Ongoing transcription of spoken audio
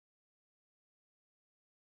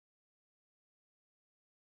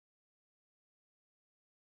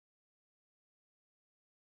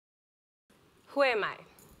Who am I?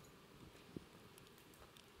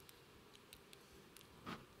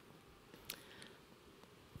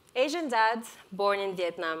 Asian dad, born in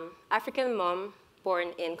Vietnam. African mom,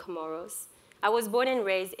 born in Comoros. I was born and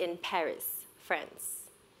raised in Paris, France.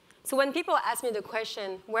 So when people ask me the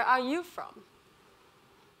question, where are you from?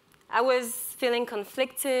 I was feeling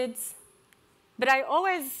conflicted, but I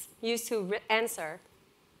always used to answer,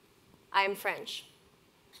 I am French.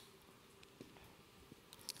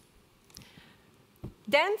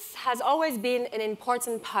 Dance has always been an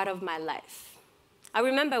important part of my life. I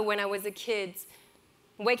remember when I was a kid,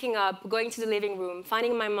 waking up, going to the living room,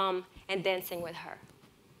 finding my mom, and dancing with her.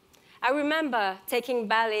 I remember taking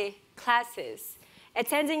ballet classes,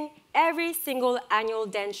 attending every single annual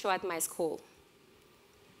dance show at my school.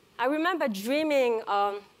 I remember dreaming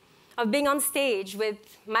of being on stage with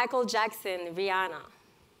Michael Jackson, Rihanna.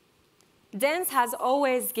 Dance has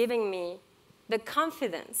always given me the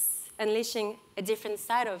confidence, unleashing a different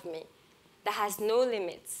side of me that has no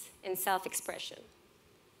limits in self-expression.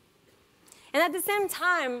 And at the same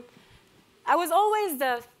time, I was always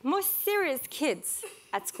the most serious kid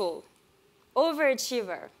at school,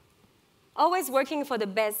 overachiever, always working for the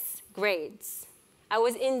best grades. I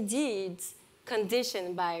was indeed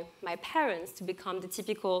conditioned by my parents to become the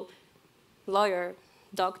typical lawyer,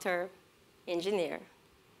 doctor, engineer.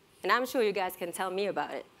 And I'm sure you guys can tell me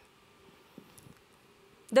about it.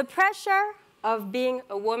 The pressure of being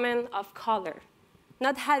a woman of color,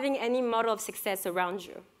 not having any model of success around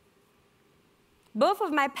you. Both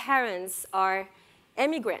of my parents are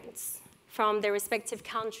immigrants from their respective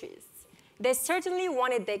countries. They certainly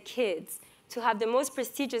wanted their kids to have the most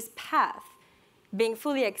prestigious path, being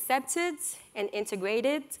fully accepted and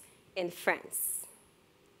integrated in France.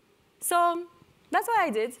 So that's what I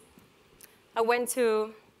did. I went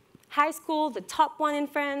to high school, the top one in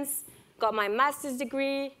France, got my master's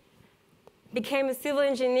degree, became a civil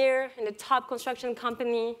engineer in the top construction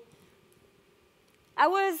company. I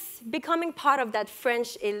was becoming part of that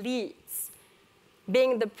French elite,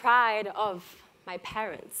 being the pride of my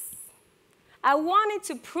parents. I wanted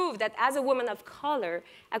to prove that as a woman of color,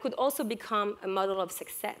 I could also become a model of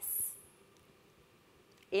success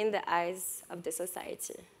in the eyes of the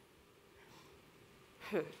society.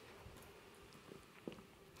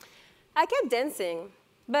 I kept dancing,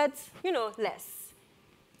 but, less,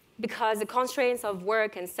 because the constraints of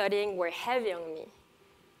work and studying were heavy on me.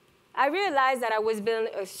 I realized that I was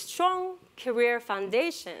building a strong career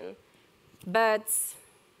foundation, but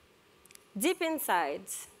deep inside,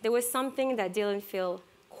 there was something that didn't feel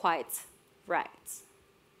quite right.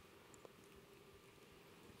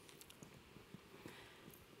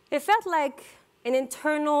 It felt like an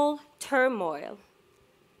internal turmoil.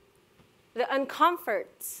 The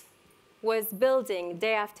uncomfort was building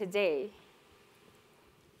day after day.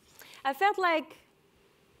 I felt like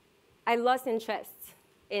I lost interest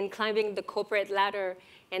in climbing the corporate ladder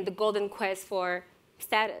and the golden quest for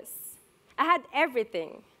status. I had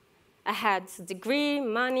everything. I had a degree,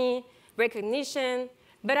 money, recognition,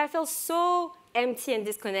 but I felt so empty and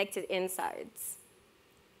disconnected inside.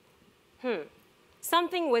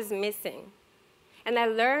 Something was missing, and I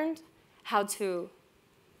learned how to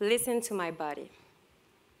listen to my body.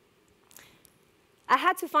 I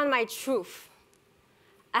had to find my truth.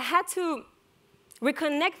 I had to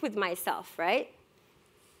reconnect with myself, right?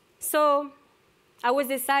 So I was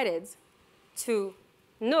decided to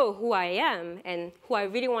know who I am and who I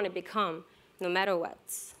really want to become, no matter what.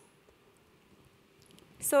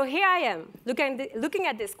 So here I am, looking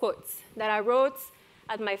at this quote that I wrote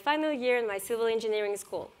at my final year in my civil engineering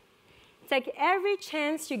school. Take every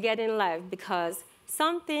chance you get in life because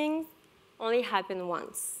some things only happen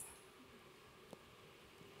once.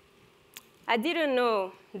 I didn't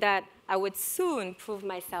know that I would soon prove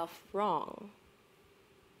myself wrong.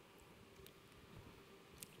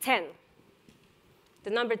 10, the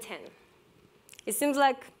number 10. It seems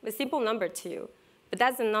like a simple number to you, but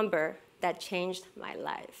that's the number that changed my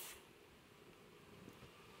life.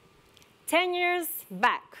 10 years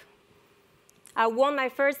back, I won my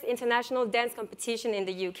first international dance competition in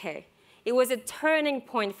the UK. It was a turning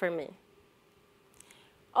point for me.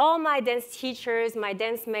 All my dance teachers, my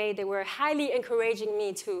dance mates, they were highly encouraging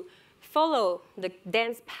me to follow the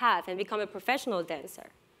dance path and become a professional dancer.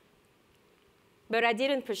 But I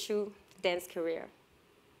didn't pursue the dance career.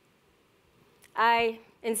 I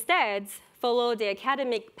instead followed the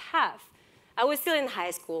academic path. I was still in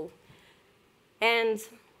high school, and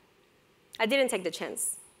I didn't take the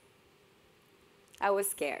chance. I was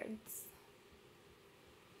scared.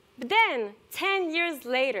 But then, 10 years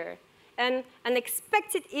later, an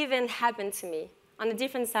unexpected event happened to me on a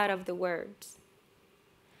different side of the world.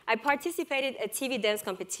 I participated in a TV dance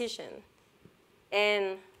competition,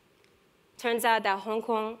 and turns out that Hong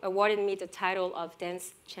Kong awarded me the title of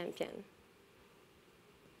dance champion.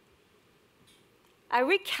 I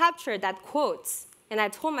recaptured that quote, and I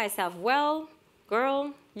told myself, well,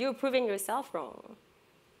 girl, you're proving yourself wrong.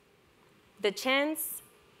 The chance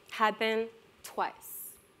happened twice.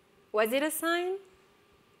 Was it a sign?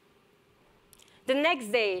 The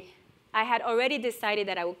next day, I had already decided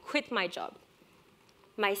that I would quit my job,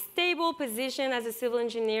 my stable position as a civil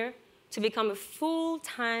engineer, to become a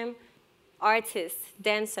full-time artist,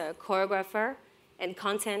 dancer, choreographer, and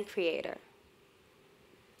content creator.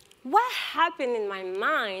 What happened in my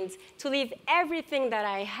mind to leave everything that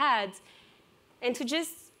I had and to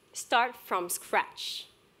just start from scratch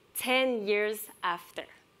 10 years after?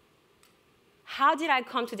 How did I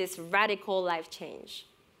come to this radical life change?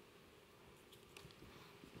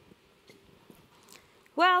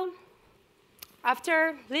 Well,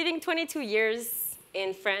 after living 22 years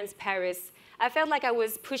in France, Paris, I felt like I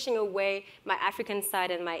was pushing away my African side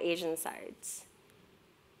and my Asian sides.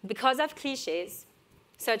 Because of cliches,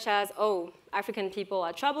 such as, oh, African people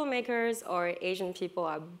are troublemakers, or Asian people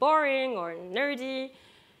are boring or nerdy,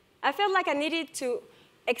 I felt like I needed to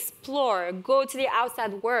explore, go to the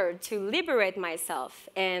outside world to liberate myself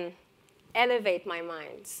and elevate my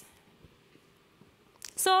mind.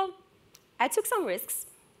 So I took some risks.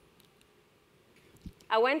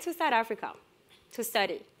 I went to South Africa to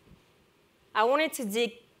study. I wanted to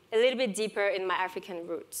dig a little bit deeper in my African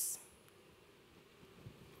roots.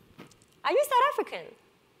 Are you South African?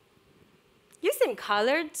 You seem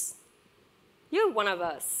colored. You're one of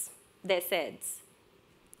us, they said.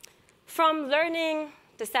 From learning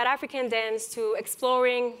the South African dance to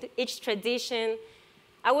exploring each tradition,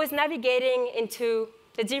 I was navigating into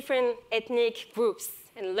the different ethnic groups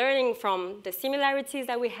and learning from the similarities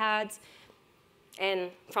that we had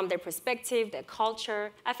and from their perspective, their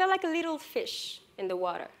culture. I felt like a little fish in the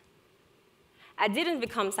water. I didn't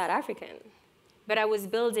become South African, but I was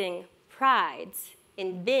building pride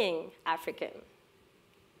in being African.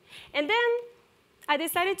 And then I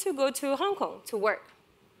decided to go to Hong Kong to work.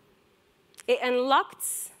 It unlocked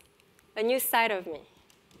a new side of me.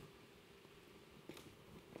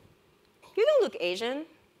 You don't look Asian,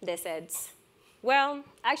 they said. Well,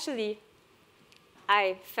 actually,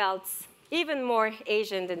 I felt even more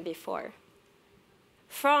Asian than before.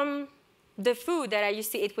 From the food that I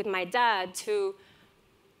used to eat with my dad to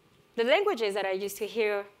the languages that I used to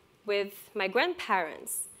hear with my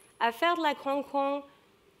grandparents, I felt like Hong Kong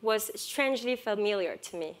was strangely familiar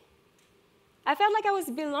to me. I felt like I was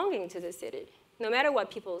belonging to the city, no matter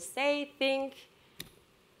what people say, think.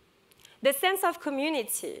 The sense of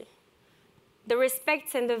community, the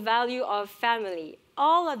respect and the value of family,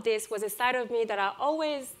 all of this was a side of me that I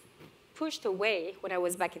always pushed away when I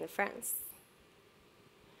was back in France.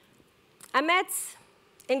 I met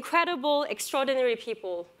incredible, extraordinary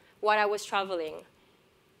people while I was traveling.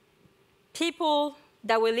 People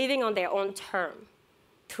that were living on their own term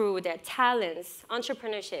through their talents,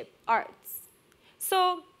 entrepreneurship, arts.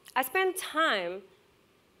 So I spent time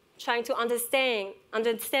trying to understanding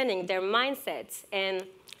their mindsets and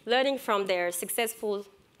learning from their successful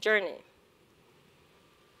journey.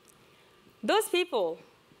 Those people,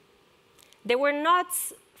 they were not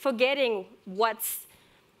forgetting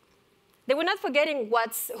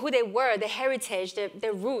who they were, their heritage,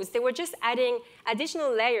 their roots. They were just adding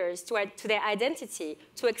additional layers to their identity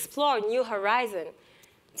to explore new horizons,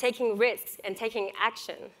 taking risks and taking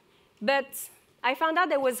action. But I found out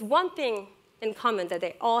there was one thing in common that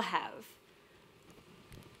they all have.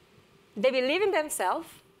 They believe in themselves,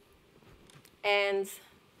 and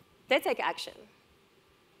they take action.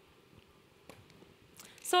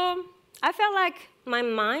 So I felt like my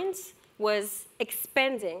mind was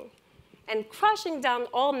expanding and crushing down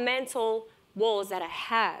all mental walls that I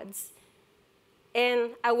had.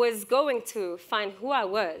 And I was going to find who I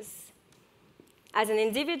was as an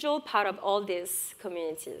individual part of all these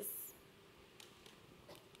communities.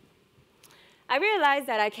 I realized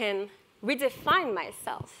that I can redefine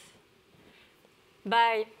myself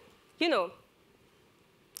by,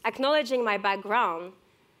 acknowledging my background,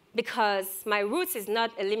 because my roots is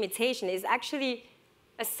not a limitation, it's actually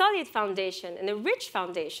a solid foundation and a rich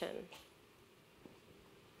foundation.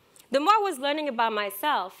 The more I was learning about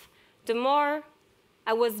myself, the more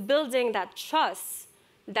I was building that trust,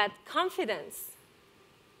 that confidence,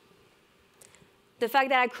 the fact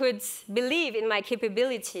that I could believe in my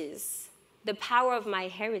capabilities, the power of my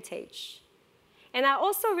heritage. And I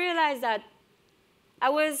also realized that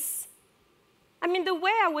the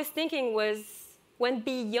way I was thinking went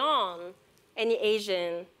beyond any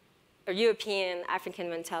Asian a European African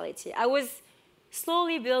mentality. I was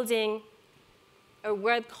slowly building a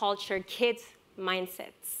word culture kid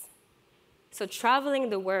mindsets. So traveling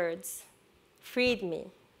the words freed me.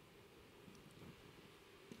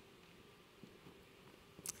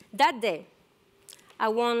 That day, I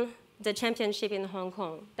won the championship in Hong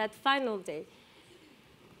Kong, that final day.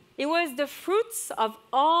 It was the fruits of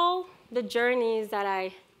all the journeys that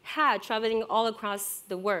I had traveling all across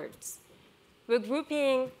the world,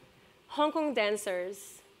 regrouping Hong Kong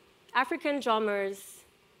dancers, African drummers,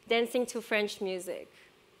 dancing to French music.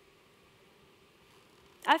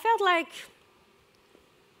 I felt like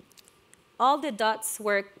all the dots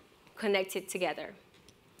were connected together.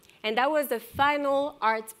 And that was the final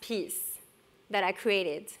art piece that I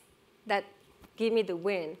created that gave me the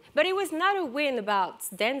win. But it was not a win about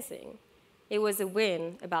dancing. It was a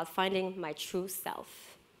win about finding my true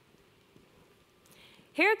self.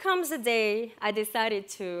 Here comes the day I decided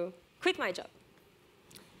to quit my job.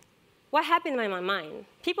 What happened in my mind?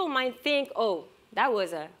 People might think, oh, that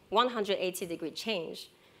was a 180-degree change.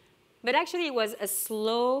 But actually, it was a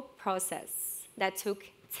slow process that took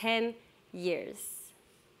 10 years.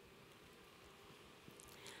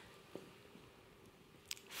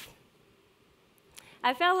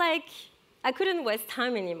 I felt like I couldn't waste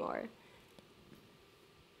time anymore.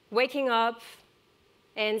 Waking up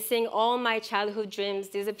and seeing all my childhood dreams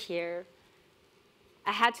disappear,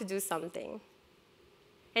 I had to do something.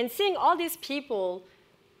 And seeing all these people,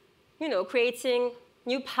 creating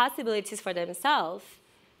new possibilities for themselves,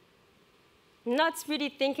 not really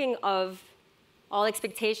thinking of all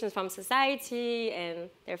expectations from society and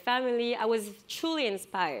their family, I was truly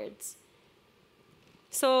inspired.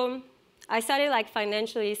 So I started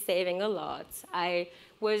financially saving a lot. I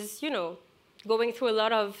was, going through a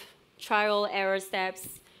lot of trial error steps.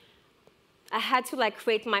 I had to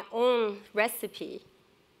create my own recipe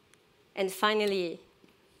and finally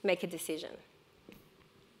make a decision.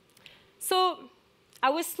 So I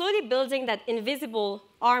was slowly building that invisible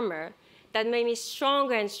armor that made me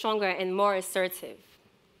stronger and stronger and more assertive.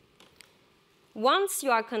 Once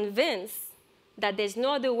you are convinced that there's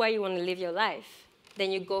no other way you want to live your life,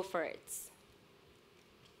 then you go for it.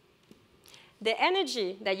 The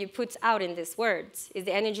energy that you put out in these words is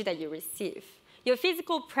the energy that you receive. Your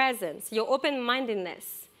physical presence, your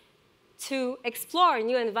open-mindedness to explore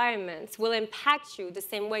new environments will impact you the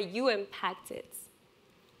same way you impact it.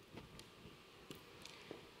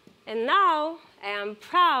 And now, I am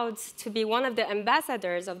proud to be one of the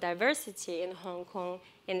ambassadors of diversity in Hong Kong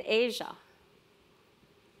and Asia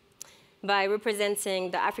by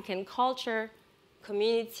representing the African culture,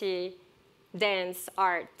 community, dance,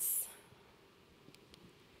 arts.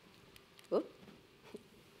 Oop.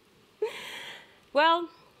 Well,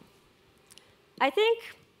 I think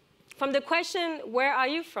from the question, where are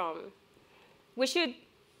you from, we should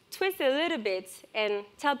twist it a little bit and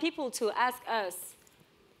tell people to ask us,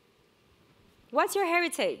 what's your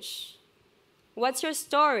heritage? What's your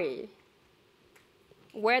story?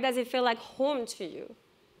 Where does it feel like home to you?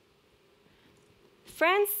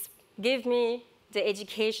 France gave me the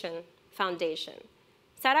education foundation.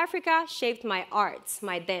 South Africa shaped my arts,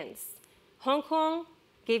 my dance. Hong Kong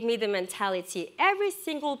gave me the mentality. Every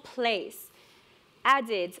single place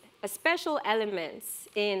added a special element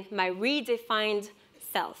in my redefined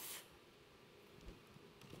self.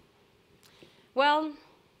 Well,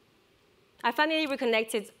 I finally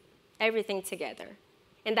reconnected everything together.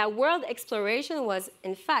 And that world exploration was,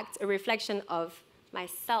 in fact, a reflection of my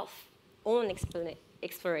own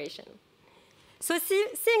exploration. So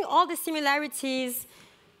seeing all the similarities,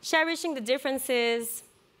 cherishing the differences,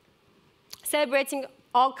 celebrating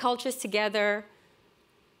all cultures together,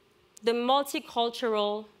 the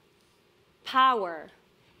multicultural power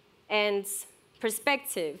and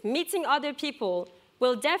perspective, meeting other people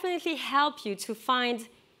will definitely help you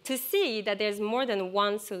to see that there's more than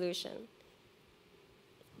one solution.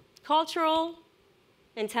 Cultural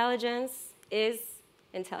intelligence is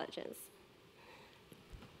intelligence.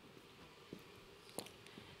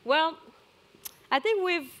 Well, I think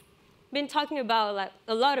we've been talking about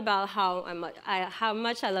a lot about how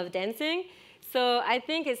much I love dancing. So I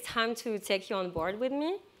think it's time to take you on board with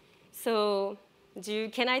me. So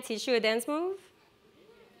can I teach you a dance move?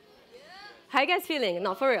 Yeah. How are you guys feeling?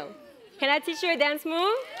 No, for real. Can I teach you a dance move?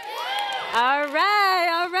 Yeah. All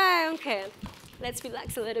right, okay. Let's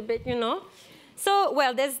relax a little bit, So,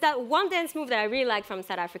 well, there's that one dance move that I really like from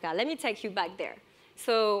South Africa. Let me take you back there.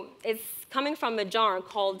 So it's coming from a genre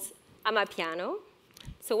called Amapiano.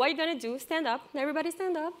 So what you're going to do, stand up. Everybody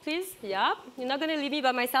stand up, please. Yep. You're not going to leave me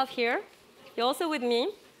by myself here. You're also with me.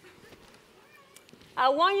 I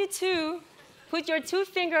want you to put your 2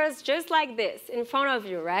 fingers just like this in front of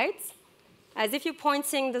you, right? As if you're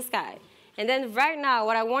pointing the sky. And then right now,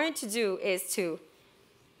 what I want you to do is to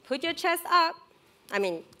put your chest up,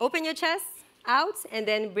 open your chest out, and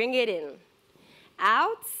then bring it in.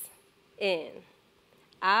 Out, in,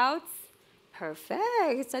 out.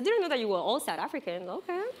 Perfect. I didn't know that you were all South African.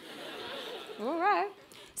 Okay. All right.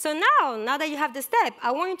 So now that you have the step,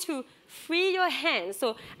 I want you to free your hands.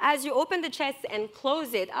 So as you open the chest and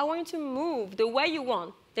close it, I want you to move the way you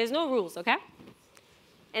want. There's no rules, okay?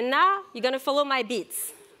 And now you're going to follow my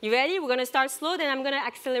beats. You ready? We're going to start slow, then I'm going to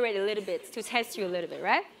accelerate a little bit to test you a little bit,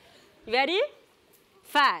 right? You ready?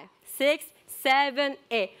 5, 6, 7,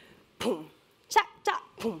 8. Boom. Cha, cha,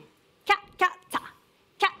 boom. Ka, ka, ta.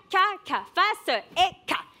 Ka, ka, ka. Faster. 8,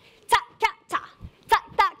 ka. Ta, ka, ta. Ta,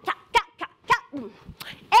 ta, ka, ka, ka, ka. Boom.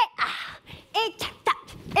 8, ah. 8, ta, ta.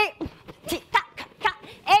 8, ti, ta, ka, ka.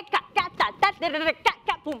 8, ka, ka, ta, ta, ta, ta, ka,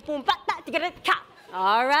 ka, boom, boom, ba, ta, ti, ka, ka.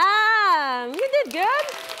 All right. You did good.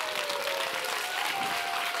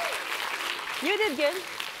 You did good.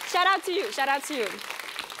 Shout out to you. Shout out to you.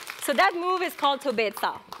 So that move is called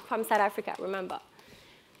Tobetsa from South Africa, remember.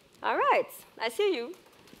 All right. I see you.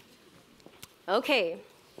 Okay.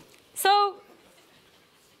 So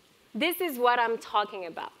this is what I'm talking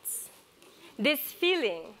about. This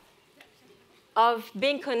feeling of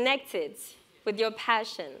being connected with your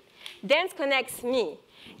passion. Dance connects me.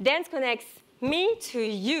 Dance connects me to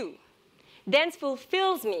you. Dance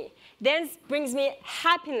fulfills me. Dance brings me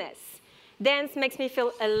happiness. Dance makes me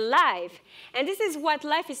feel alive. And this is what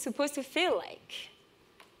life is supposed to feel like.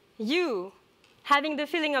 You having the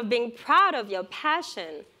feeling of being proud of your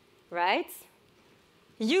passion, right?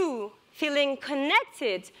 You feeling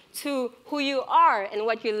connected to who you are and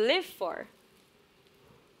what you live for.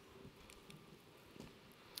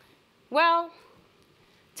 Well,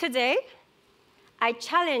 today, I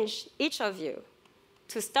challenge each of you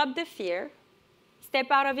to stop the fear,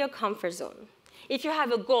 step out of your comfort zone. If you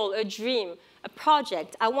have a goal, a dream, a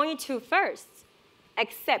project, I want you to first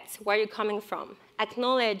accept where you're coming from,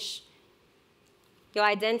 acknowledge your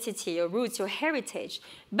identity, your roots, your heritage,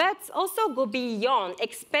 but also go beyond,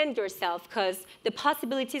 expand yourself, because the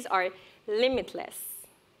possibilities are limitless.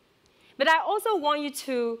 But I also want you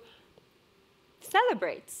to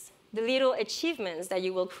celebrate the little achievements that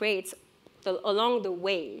you will create along the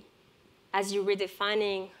way as you're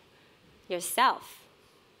redefining yourself.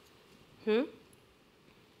 And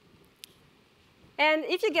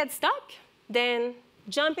if you get stuck, then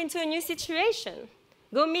jump into a new situation.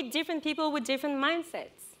 Go meet different people with different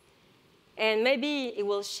mindsets. And maybe it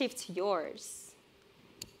will shift yours.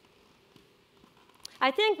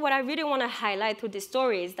 I think what I really want to highlight through this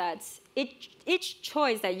story is that each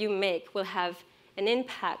choice that you make will have an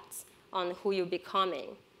impact on who you're becoming,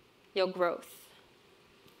 your growth.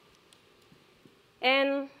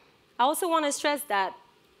 And I also want to stress that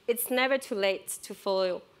it's never too late to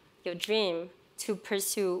follow your dream, to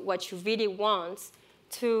pursue what you really want,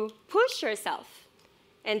 to push yourself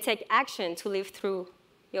and take action to live through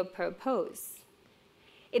your purpose.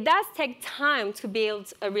 It does take time to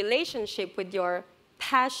build a relationship with your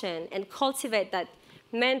passion and cultivate that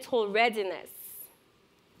mental readiness.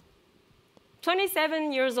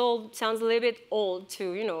 27 years old sounds a little bit old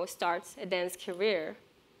to, start a dance career,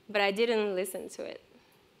 but I didn't listen to it.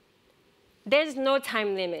 There's no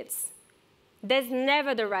time limits. There's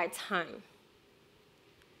never the right time.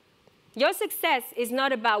 Your success is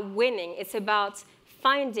not about winning. It's about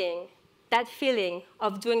finding that feeling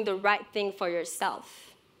of doing the right thing for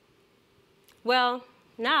yourself. Well,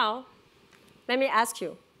 now, let me ask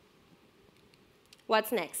you,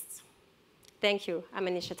 what's next? Thank you. I'm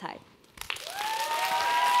Anisha Thai.